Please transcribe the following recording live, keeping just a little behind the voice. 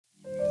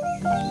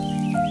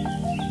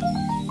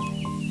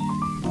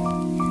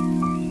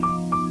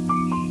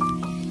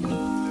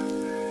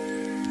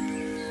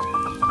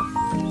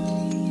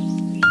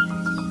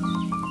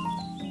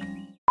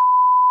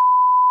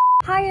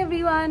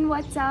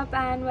what's up,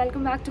 and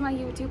welcome back to my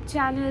YouTube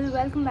channel.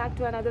 Welcome back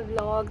to another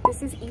vlog.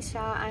 This is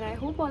Isha and I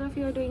hope all of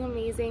you are doing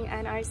amazing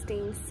and are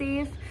staying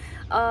safe.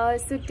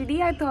 So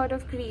today I thought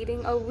of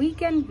creating a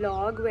weekend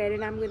vlog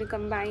wherein I'm going to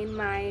combine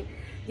my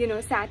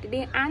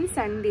Saturday and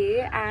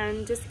Sunday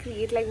and just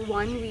create like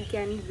one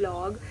weekend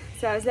vlog.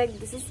 So I was like,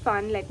 this is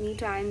fun, let me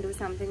try and do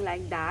something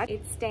like that.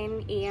 It's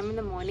 10 AM in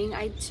the morning.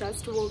 I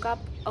just woke up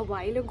a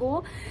while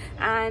ago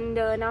and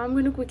now I'm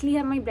going to quickly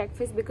have my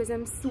breakfast because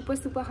I'm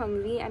super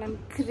hungry and I'm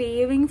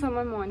craving for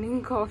my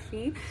morning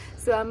coffee.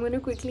 So I'm going to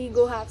quickly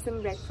go have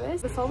some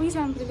breakfast. Before we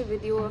jump into the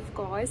video, of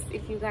course,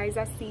 if you guys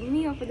are seeing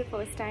me or for the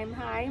first time,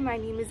 hi, my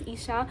name is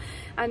Isha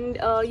and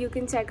you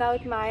can check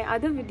out my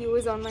other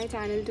videos on my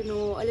channel to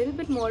know a little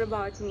bit more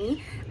about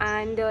me.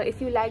 And if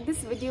you like this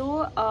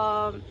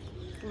video,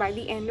 by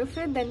the end of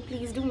it, then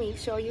please do make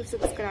sure you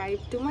subscribe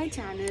to my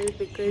channel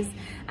because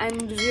I'm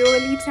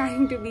really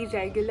trying to be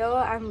regular.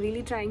 I'm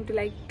really trying to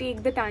like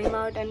take the time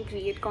out and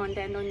create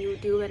content on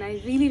YouTube, and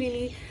I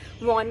really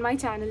want my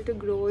channel to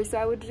grow. So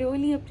I would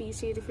really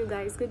appreciate if you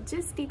guys could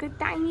just take a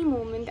tiny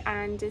moment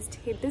and just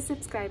hit the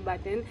subscribe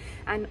button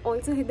and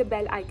also hit the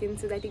bell icon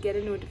so that you get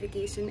a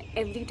notification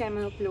every time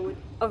I upload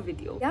a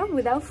video. Yeah,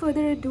 without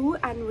further ado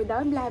and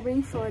without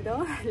blabbering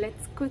further,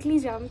 let's quickly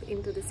jump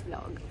into this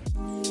vlog.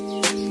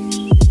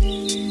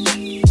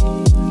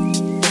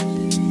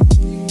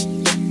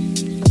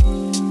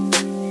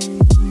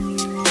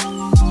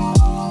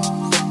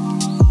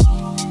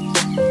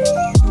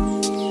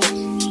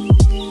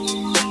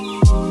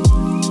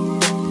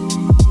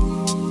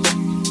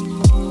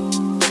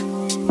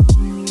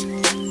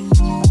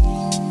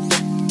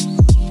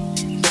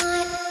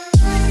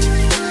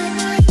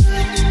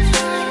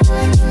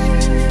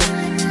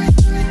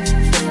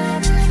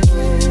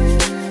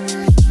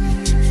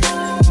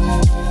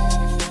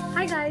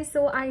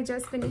 So I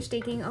just finished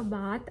taking a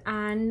bath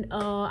and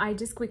I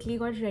just quickly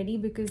got ready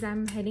because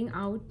I'm heading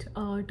out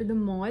to the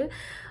mall.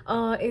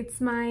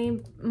 It's my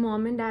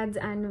mom and dad's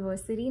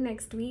anniversary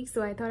next week,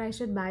 so I thought I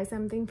should buy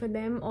something for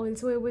them.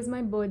 Also, it was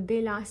my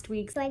birthday last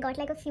week, so I got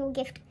like a few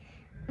gift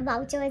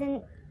vouchers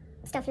and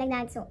stuff like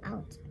that, so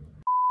ouch.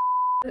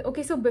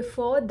 Okay, so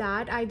before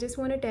that, I just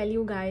want to tell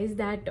you guys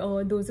that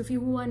those of you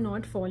who are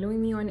not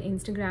following me on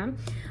Instagram,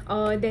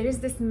 there is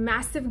this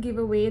massive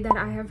giveaway that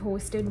I have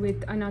hosted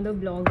with another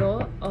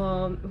blogger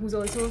who's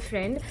also a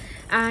friend,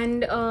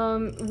 and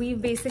we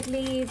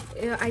basically,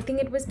 I think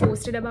it was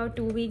posted about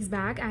 2 weeks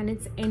back and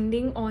it's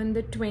ending on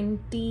the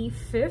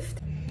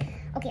 25th.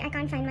 Okay, I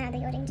can't find my other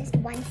earring, just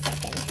 1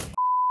 second.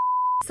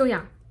 So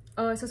yeah.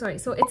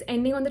 So it's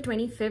ending on the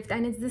 25th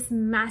and it's this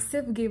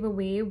massive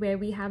giveaway where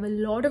we have a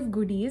lot of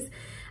goodies,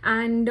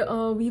 and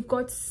we've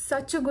got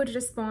such a good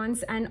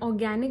response and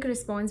organic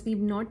response. We've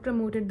not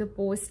promoted the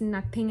post,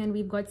 nothing, and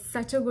we've got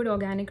such a good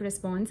organic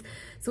response.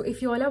 So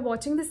if you all are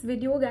watching this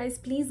video, guys,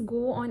 please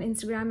go on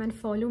Instagram and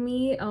follow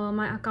me.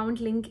 My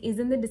account link is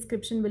in the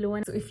description below,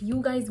 and so if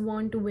you guys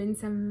want to win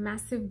some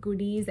massive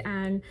goodies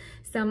and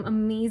some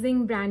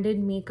amazing branded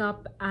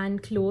makeup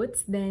and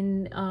clothes,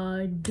 then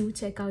do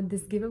check out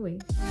this giveaway.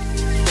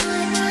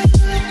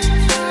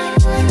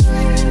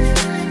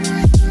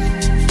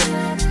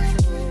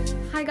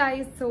 Hi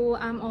guys, so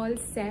I'm all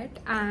set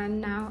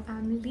and now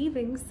I'm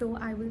leaving, so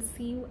I will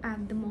see you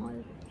at the mall.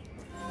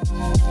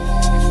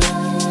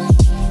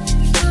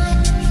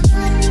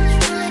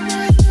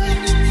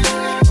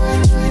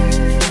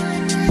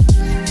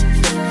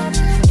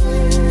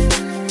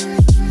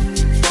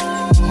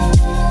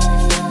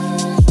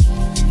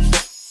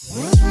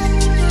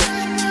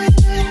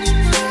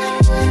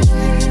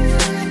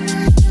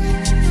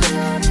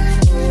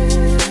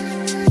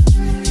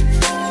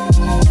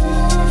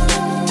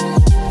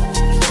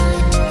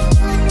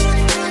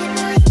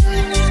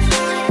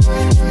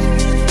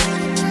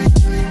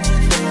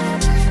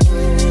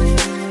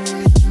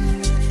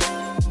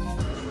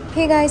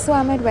 Hey guys, so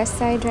I'm at West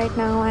Side right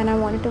now and I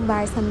wanted to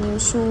buy some new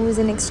shoes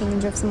in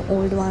exchange of some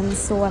old ones.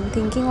 So I'm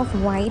thinking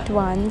of white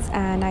ones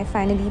and I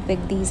finally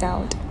picked these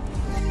out.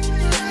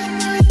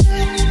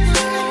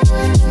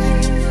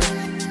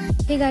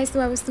 Hey guys,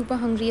 so I was super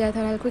hungry. I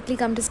thought I'll quickly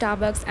come to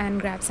Starbucks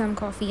and grab some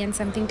coffee and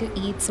something to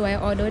eat. So I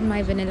ordered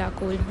my vanilla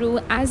cold brew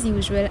as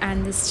usual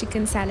and this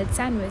chicken salad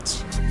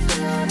sandwich.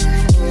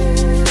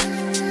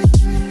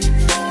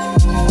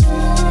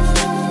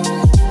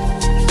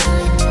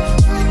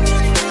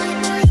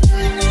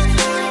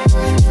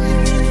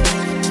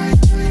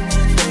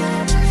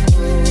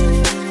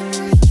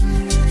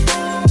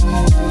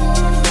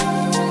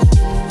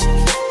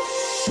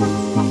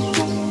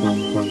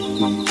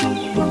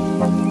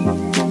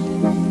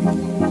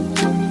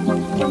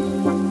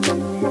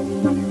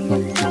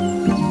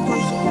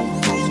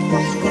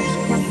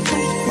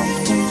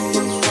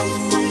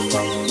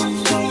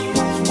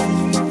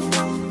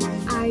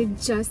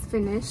 Just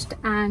finished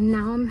and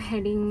now I'm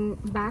heading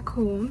back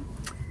home,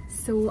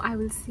 so I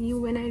will see you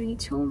when I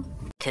reach home.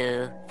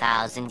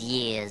 2,000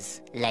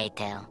 years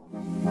later.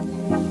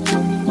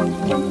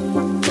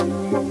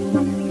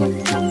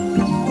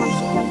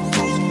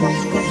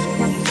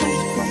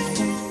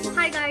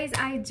 Hi guys,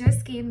 I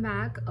just came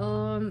back.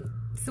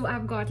 So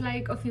I've got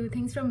like a few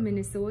things from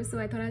MINISO, so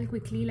I thought I'll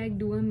quickly like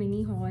do a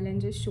mini haul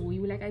and just show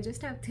you. Like I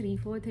just have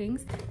 3-4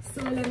 things,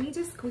 so let me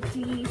just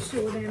quickly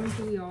show them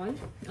to y'all.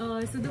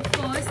 So the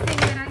first thing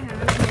that I have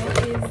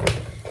here is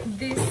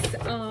this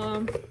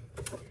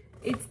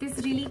it's this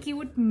really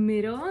cute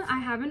mirror. I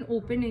haven't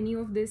opened any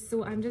of this,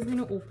 so I'm just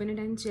gonna open it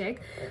and check.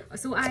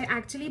 So I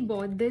actually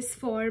bought this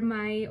for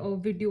my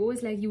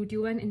videos, like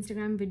YouTube and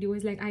Instagram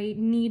videos. Like I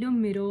need a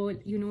mirror,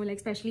 you know, like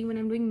especially when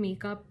I'm doing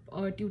makeup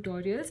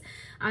tutorials.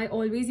 I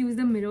always use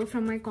the mirror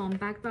from my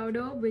compact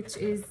powder, which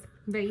is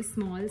very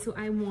small, so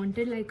I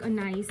wanted like a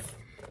nice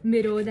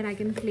mirror that I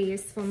can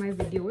place for my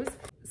videos.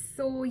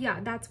 So yeah,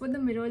 that's what the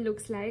mirror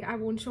looks like. I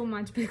won't show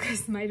much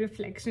because my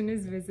reflection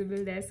is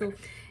visible there. So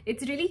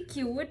it's really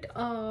cute,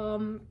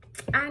 and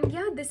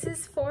yeah, this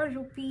is for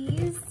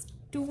rupees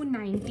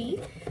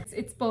 290.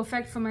 It's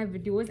perfect for my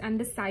videos, and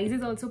the size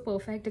is also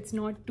perfect. It's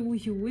not too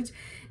huge,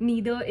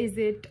 neither is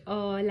it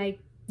like,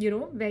 you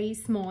know, very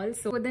small.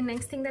 So the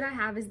next thing that I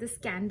have is this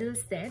candle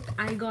set.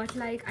 I got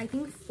like, I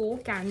think 4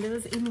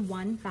 candles in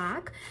one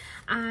pack,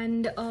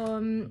 and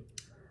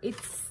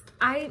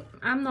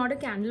I'm not a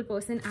candle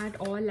person at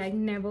all. Like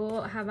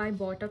never have I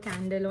bought a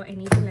candle or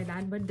anything like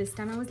that, but this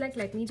time I was like,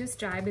 let me just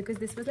try, because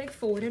this was like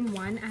 4 in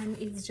 1 and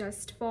it's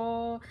just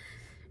for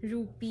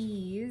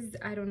rupees,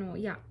 I don't know,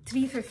 yeah,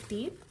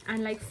 350,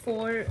 and like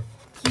 4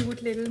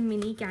 cute little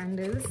mini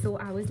candles. So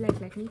I was like,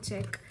 let me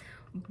check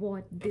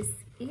what this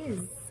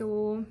is.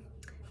 So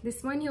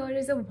this one here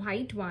is a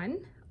white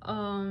one.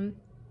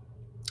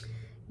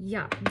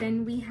 Yeah,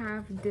 then we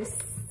have this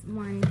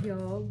one here,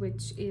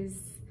 which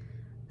is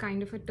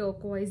kind of a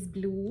turquoise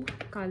blue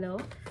color,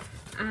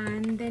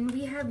 and then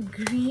we have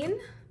green,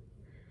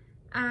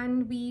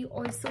 and we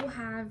also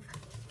have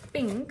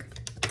pink,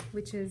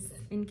 which is,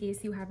 in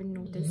case you haven't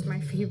noticed, my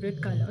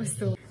favorite color.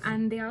 So,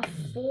 and there are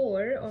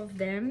 4 of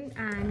them,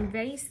 and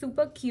very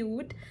super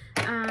cute,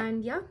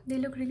 and yeah, they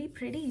look really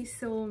pretty.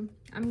 So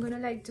I'm gonna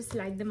like just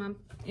light them up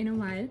in a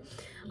while.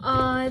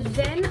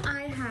 Then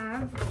I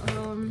have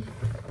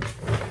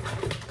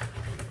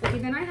okay,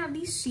 then I have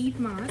these sheet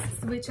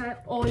masks, which I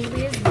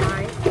always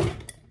buy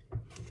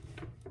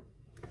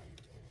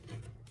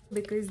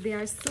because they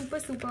are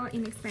super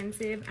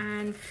inexpensive,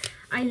 and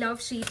I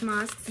love sheet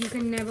masks. You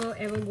can never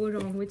ever go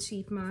wrong with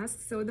sheet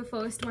masks. So the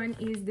first one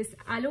is this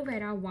aloe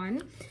vera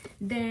one,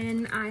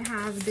 then I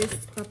have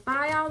this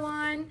papaya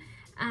one,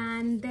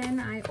 and then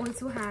I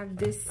also have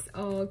this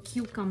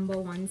cucumber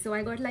one. So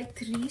I got like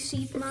 3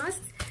 sheet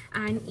masks,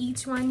 and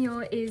each one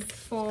here is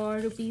for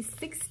rupees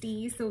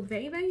 60, so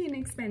very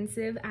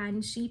inexpensive.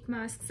 And sheet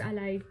masks are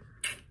like,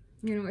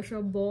 you know, if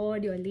you're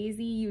bored, you're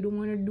lazy, you don't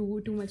want to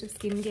do too much of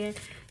skincare,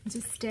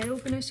 just tear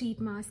open a sheet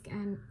mask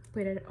and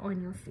put it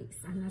on your face,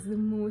 and that's the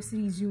most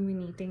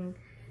rejuvenating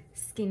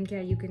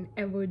skincare you can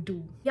ever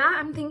do. Yeah,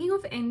 I'm thinking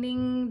of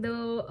ending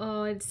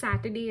the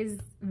Saturday's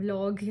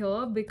vlog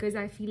here, because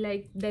I feel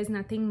like there's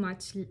nothing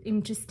much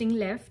interesting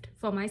left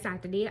for my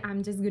Saturday.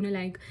 I'm just gonna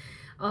like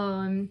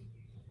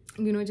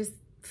you know, just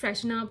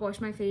freshen up,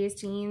 wash my face,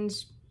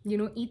 change, you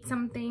know, eat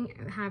something,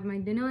 have my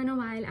dinner in a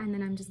while, and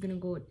then I'm just gonna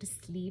go to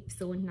sleep.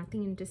 So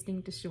nothing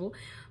interesting to show,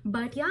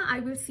 but yeah, I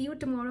will see you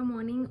tomorrow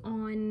morning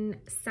on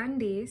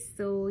Sunday.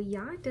 So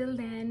yeah, till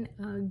then,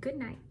 good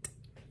night.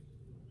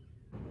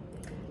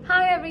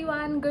 Hi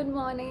everyone, good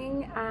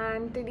morning,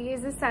 and today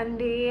is a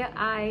Sunday.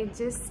 I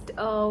just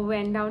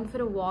went down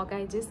for a walk.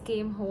 I just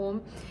came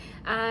home,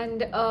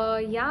 and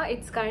yeah,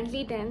 it's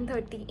currently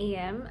 10:30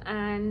 a.m.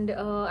 and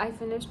I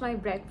finished my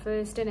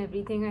breakfast and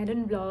everything. I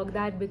didn't vlog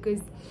that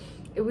because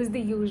it was the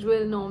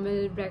usual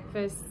normal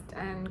breakfast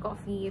and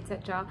coffee,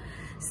 etc.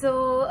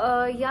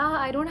 So yeah,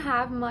 I don't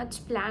have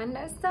much planned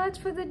as such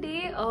for the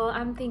day.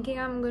 I'm thinking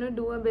I'm gonna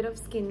do a bit of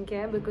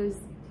skincare because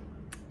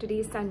today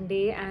is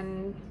Sunday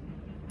and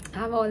I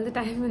have all the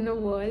time in the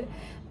world.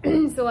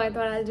 So I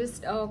thought I'll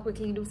just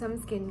quickly do some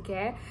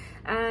skincare,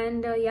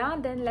 and yeah,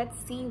 then let's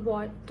see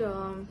what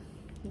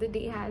the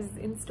day has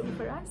in store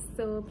for us.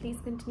 So please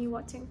continue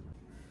watching.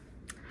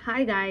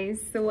 Hi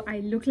guys, so I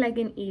look like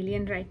an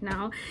alien right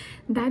now.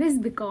 That is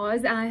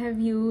because I have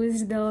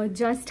used the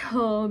Just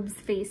Herbs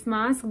face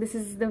mask. This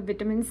is the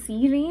vitamin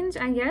C range,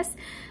 I guess.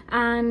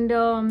 And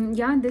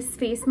yeah, this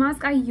face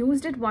mask, I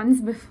used it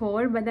once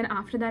before, but then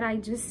after that I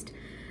just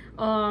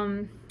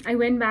I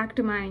went back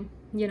to my,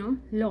 you know,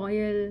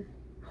 loyal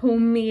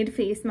homemade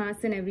face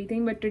masks and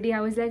everything. But today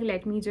I was like,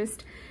 let me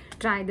just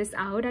try this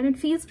out, and it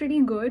feels pretty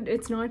good.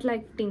 It's not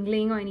like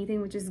tingling or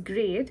anything, which is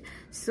great.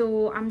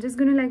 So I'm just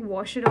gonna like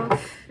wash it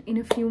off in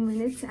a few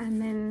minutes,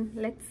 and then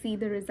let's see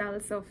the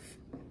results of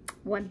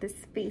what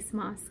this face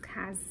mask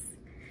has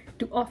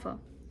to offer.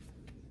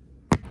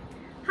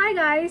 Hi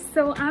guys,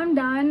 so I'm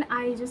done.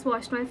 I just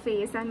washed my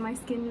face and my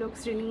skin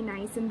looks really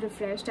nice and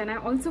refreshed, and I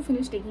also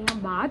finished taking a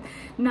bath.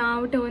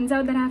 Now turns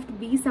out that I have to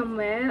be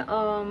somewhere.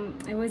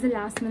 It was a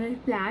last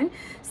minute plan,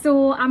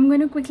 so I'm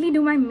gonna quickly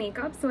do my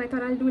makeup. So I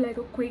thought I'll do like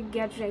a quick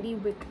get ready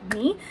with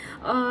me.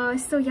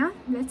 So yeah,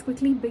 let's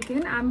quickly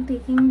begin. I'm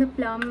taking the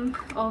Plum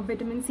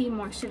Vitamin C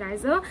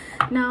Moisturizer.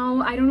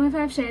 Now I don't know if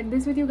I've shared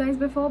this with you guys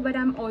before, but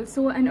I'm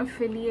also an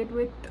affiliate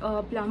with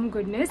Plum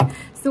Goodness,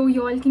 so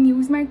you all can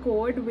use my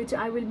code, which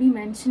I will be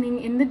mentioning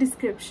in the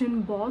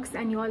description box,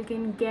 and you all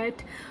can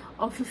get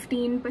a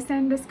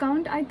 15%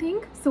 discount, I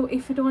think. So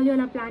if at all you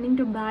all are planning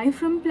to buy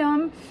from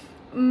Plum,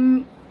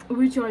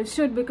 which you all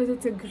should, because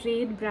it's a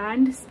great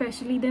brand,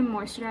 especially their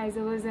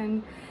moisturizers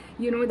and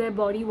you know, their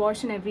body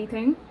wash and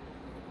everything.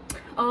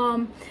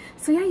 So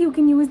yeah, you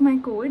can use my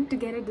code to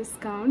get a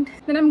discount.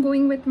 Then I'm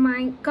going with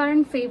my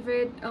current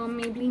favorite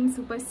Maybelline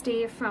Super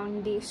Stay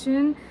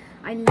foundation.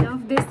 I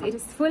love this. It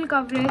is full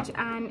coverage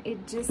and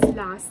it just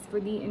lasts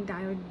for the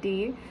entire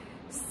day.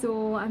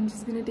 So I'm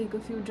just gonna take a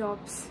few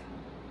drops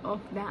of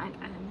that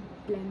and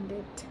blend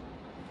it.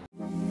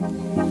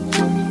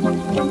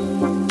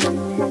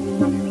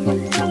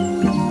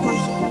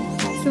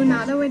 So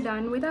now that we're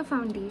done with our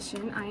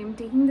foundation, I am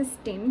taking this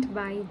tint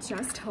by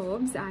Just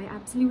Herbs. I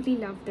absolutely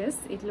love this.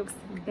 It looks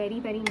very,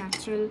 very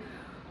natural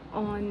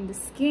on the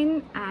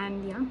skin,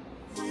 and yeah.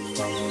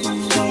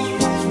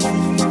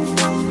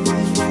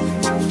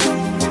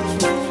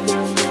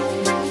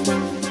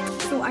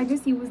 I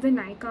just used the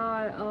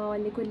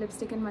Nykaa liquid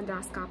lipstick in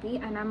Madras Kapi,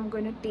 and I'm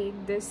gonna take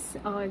this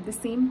the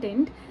same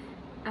tint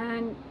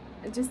and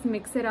just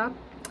mix it up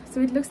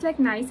so it looks like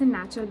nice and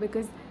natural,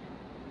 because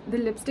the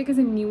lipstick is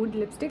a nude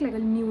lipstick, like a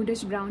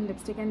nudish brown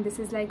lipstick, and this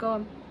is like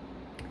a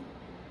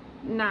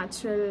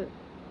natural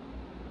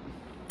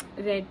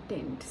red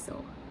tint.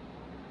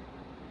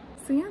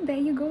 So yeah, there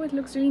you go. It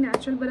looks really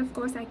natural, but of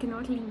course I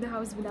cannot leave the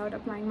house without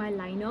applying my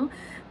liner,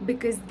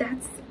 because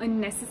that's a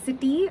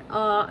necessity.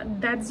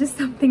 That's just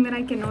something that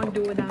I cannot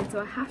do without,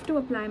 so I have to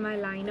apply my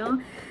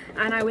liner,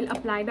 and I will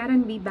apply that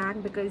and be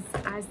back, because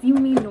as you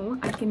may know,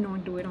 I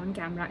cannot do it on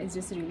camera. It's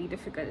just really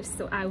difficult.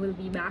 So I will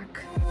be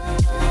back.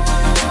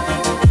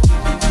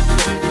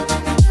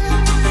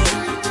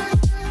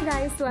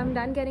 Guys, so I'm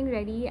done getting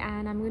ready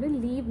and I'm gonna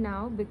leave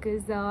now,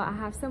 because I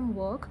have some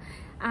work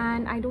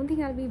and I don't think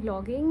I'll be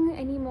vlogging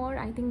anymore.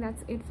 I think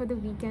that's it for the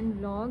weekend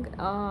vlog,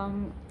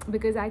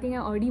 because I think I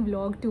already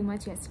vlogged too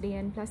much yesterday,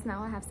 and plus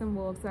now I have some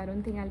work, so I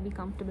don't think I'll be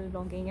comfortable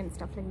vlogging and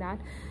stuff like that.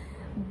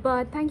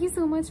 But thank you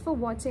so much for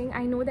watching.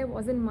 I know there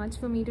wasn't much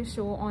for me to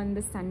show on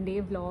the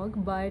Sunday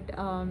vlog, but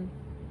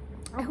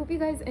I hope you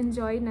guys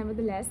enjoyed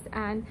nevertheless,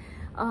 and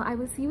I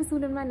will see you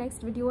soon in my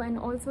next video. And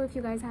also, if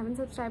you guys haven't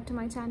subscribed to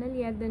my channel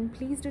yet, then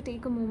please do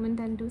take a moment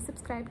and do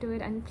subscribe to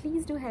it, and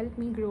please do help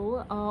me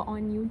grow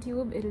on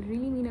YouTube. It'll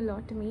really mean a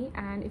lot to me.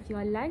 And if you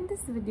all like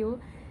this video,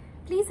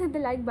 please hit the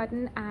like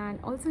button and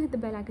also hit the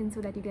bell icon so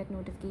that you get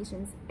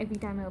notifications every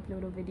time I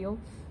upload a video.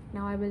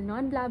 Now I will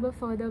not blabber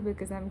further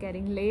because I'm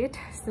getting late,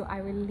 so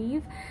I will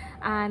leave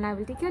and I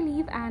will take your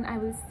leave, and I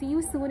will see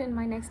you soon in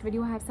my next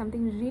video. I have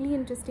something really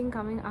interesting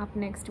coming up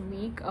next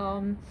week.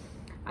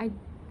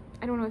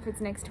 I don't know if it's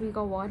next week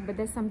or what, but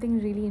there's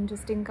something really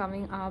interesting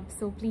coming up,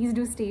 so please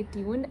do stay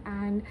tuned.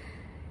 And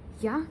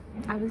yeah,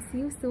 I will see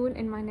you soon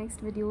in my next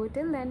video.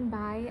 Till then,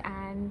 bye,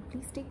 and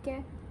please take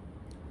care.